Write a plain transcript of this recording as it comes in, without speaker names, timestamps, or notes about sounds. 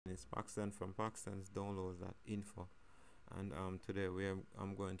guys, Paxton from Paxton's Downloads.info, and today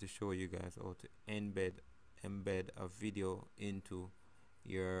I'm going to show you guys how to embed a video into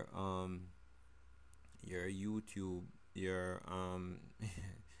your your YouTube, your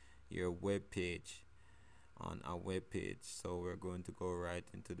web page, on a web page. So we're going to go right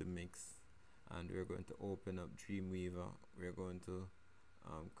into the mix, and we're going to open up Dreamweaver. We're going to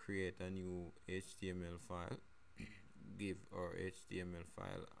create a new HTML file. Give our HTML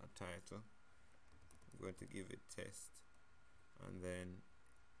file a title. I'm going to give it test, and then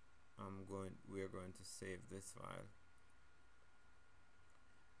we're going to save this file,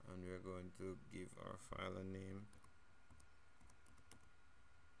 and we're going to give our file a name,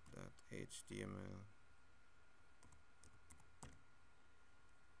 .html,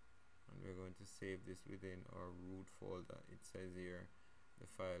 and we're going to save this within our root folder. It says here the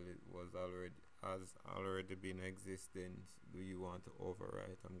file has already been existing. Do you want to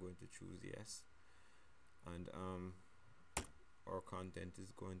overwrite? I'm going to choose yes, and our content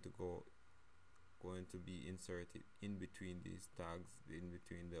is going to be inserted in between these tags, in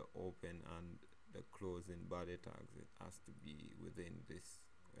between the open and the closing body tags. It has to be within this,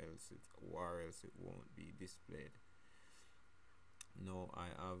 else it won't be displayed. Now I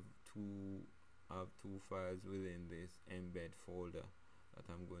have two files within this embed folder that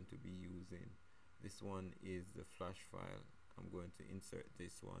I'm going to be using. This one is the flash file. I'm going to insert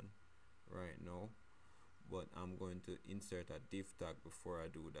this one right now, but I'm going to insert a div tag before I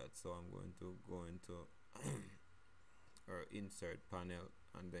do that. So I'm going to go into or insert panel,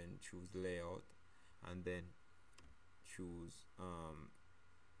 and then choose layout, and then choose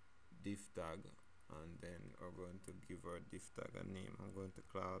div tag, and then we're going to give our div tag a name. I'm going to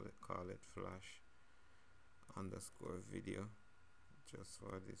call it flash underscore video, just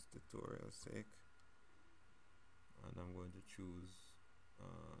for this tutorial sake, and I'm going to choose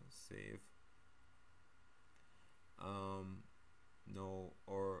save. Now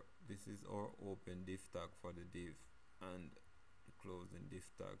this is our open div tag for the div, and the closing div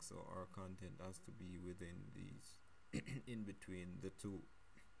tag, so our content has to be within these in between the two,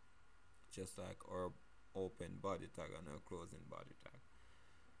 just like our open body tag and our closing body tag.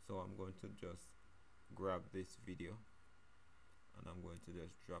 So I'm going to just grab this video, and I'm going to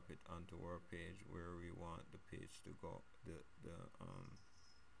just drop it onto our page where we want the page to go, the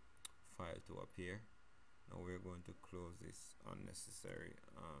file to appear. Now we're going to close this unnecessary,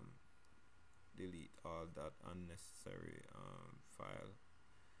 delete all that unnecessary file.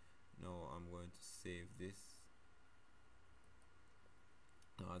 Now I'm going to save this.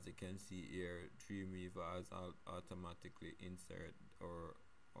 Now as you can see here, Dreamweaver has automatically insert our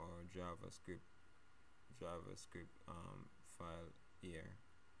JavaScript file here,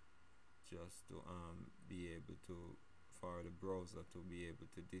 just to be able to, for the browser to be able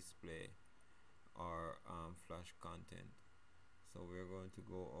to display our flash content. So we're going to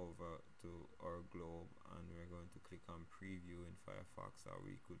go over to our globe, and we're going to click on preview in Firefox, or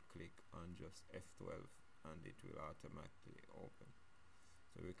we could click on just F12 and it will automatically open.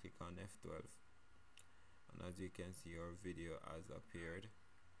 So we click on F12, and as you can see, our video has appeared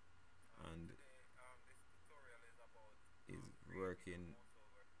and is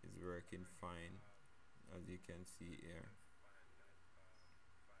working fine, as you can see here.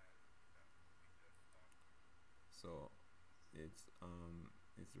 So it's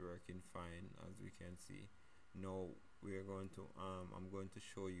working fine, as we can see. Now we're going to I'm going to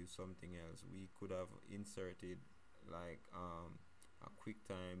show you something else. We could have inserted like a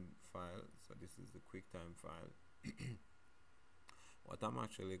QuickTime file. So this is the QuickTime file. What I'm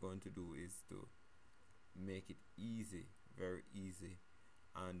actually going to do is to make it easy, very easy,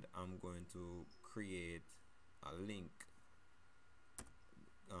 and I'm going to create a link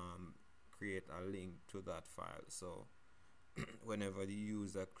to that file. So whenever the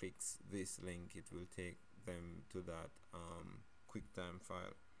user clicks this link, it will take them to that QuickTime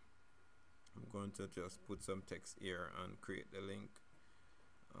file. I'm going to just put some text here and create the link.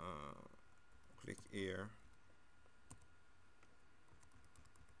 Click here,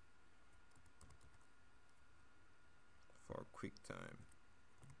 for QuickTime.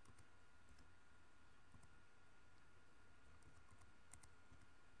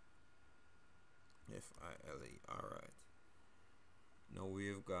 F-I-L-E. Alright, now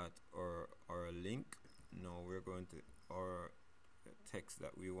we've got our link. Now we're going to, our text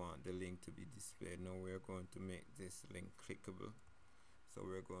that we want the link to be displayed. Now we're going to make this link clickable. So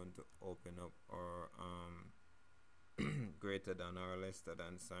we're going to open up our greater than or less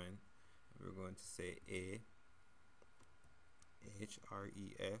than sign. We're going to say a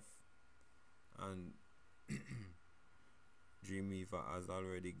href, and Dreamweaver has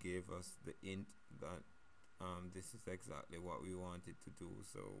already gave us the hint that this is exactly what we wanted to do,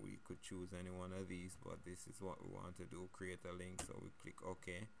 so we could choose any one of these, but this is what we want to do, create a link. So we click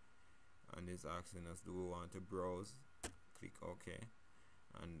OK, and it's asking us, do we want to browse? Click OK,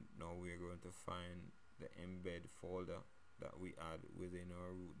 and now we're going to find the embed folder that we add within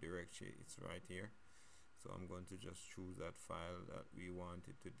our root directory. It's right here, so I'm going to just choose that file that we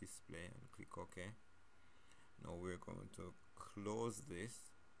wanted to display and click OK. Now we're going to close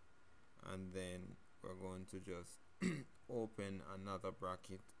this, and then we're going to just open another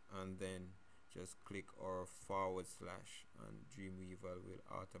bracket and then just click our forward slash, and Dreamweaver will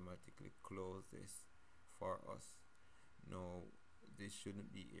automatically close this for us. Now this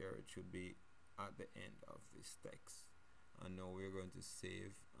shouldn't be here, it should be at the end of this text. And now we're going to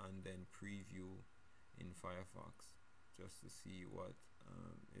save and then preview in Firefox just to see what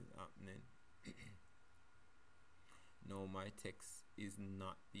is happening. Now my text is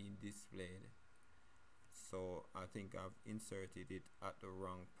not being displayed, so I think I've inserted it at the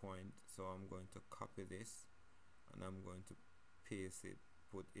wrong point. So I'm going to copy this and I'm going to paste it,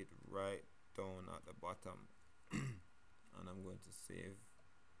 put it right down at the bottom and I'm going to save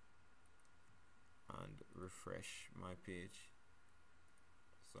and refresh my page.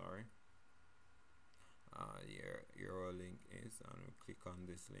 Sorry. Here your link is, and we click on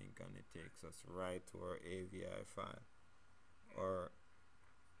this link and it takes us right to our AVI file or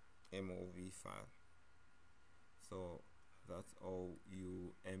MOV file. So that's how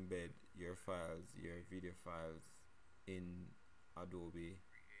you embed your files, your video files in Adobe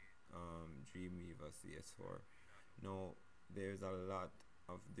Dreamweaver CS4. Now there's a lot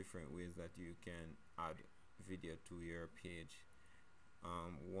of different ways that you can add video to your page.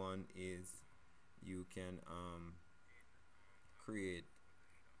 One is you can create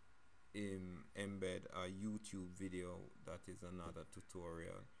embed a YouTube video, that is another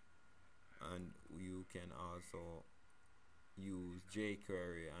tutorial, and you can also use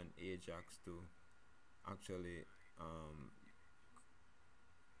jQuery and Ajax to actually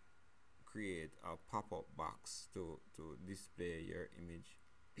create a pop-up box to display your image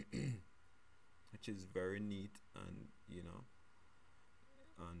which is very neat and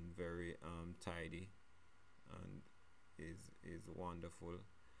and very tidy and is wonderful.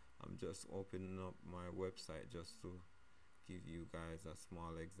 I'm just opening up my website just to give you guys a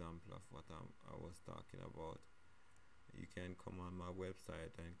small example of what I was talking about. You can come on my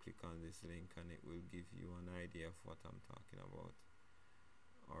website and click on this link and it will give you an idea of what I'm talking about.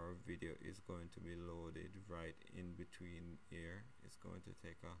 Our video is going to be loaded right in between here. It's going to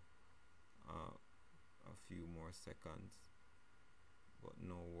take a few more seconds, but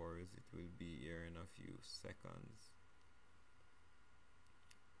no worries, it will be here in a few seconds.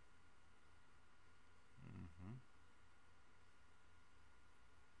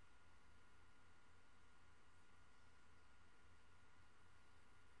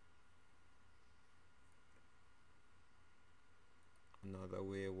 Another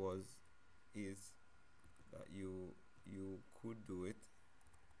way is that you could do it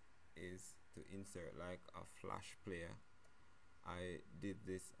is to insert like a flash player. I did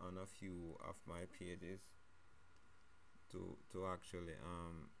this on a few of my pages to actually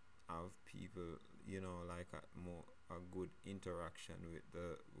have people, like a good interaction with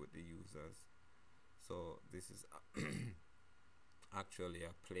the users. So this is actually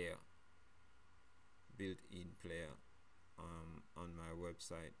a player, built-in player on my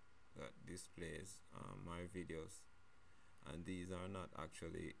website that displays my videos, and these are not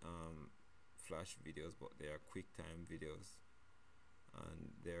actually flash videos, but they are QuickTime videos,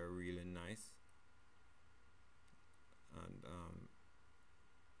 and they're really nice. And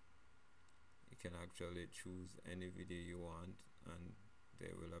you can actually choose any video you want and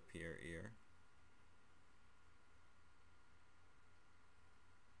they will appear here.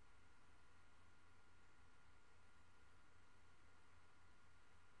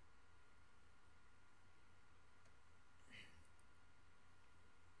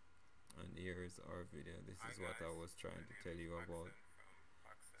 And here is our video. This is what I was trying to tell you about.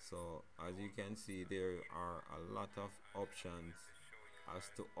 So as you can see, there are a lot of options as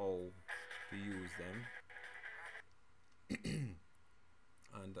to how to use them.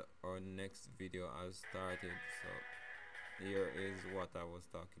 And our next video has started, so here is what I was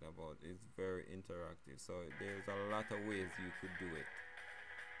talking about. It's very interactive, so there's a lot of ways you could do it,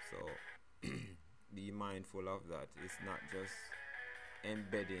 so be mindful of that. It's not just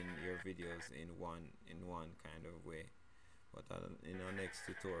embedding your videos in one kind of way, but in our next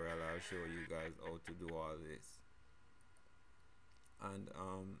tutorial I'll show you guys how to do all this. And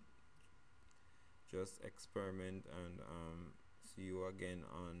just experiment, and see you again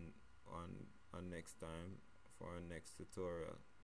on next time for our next tutorial.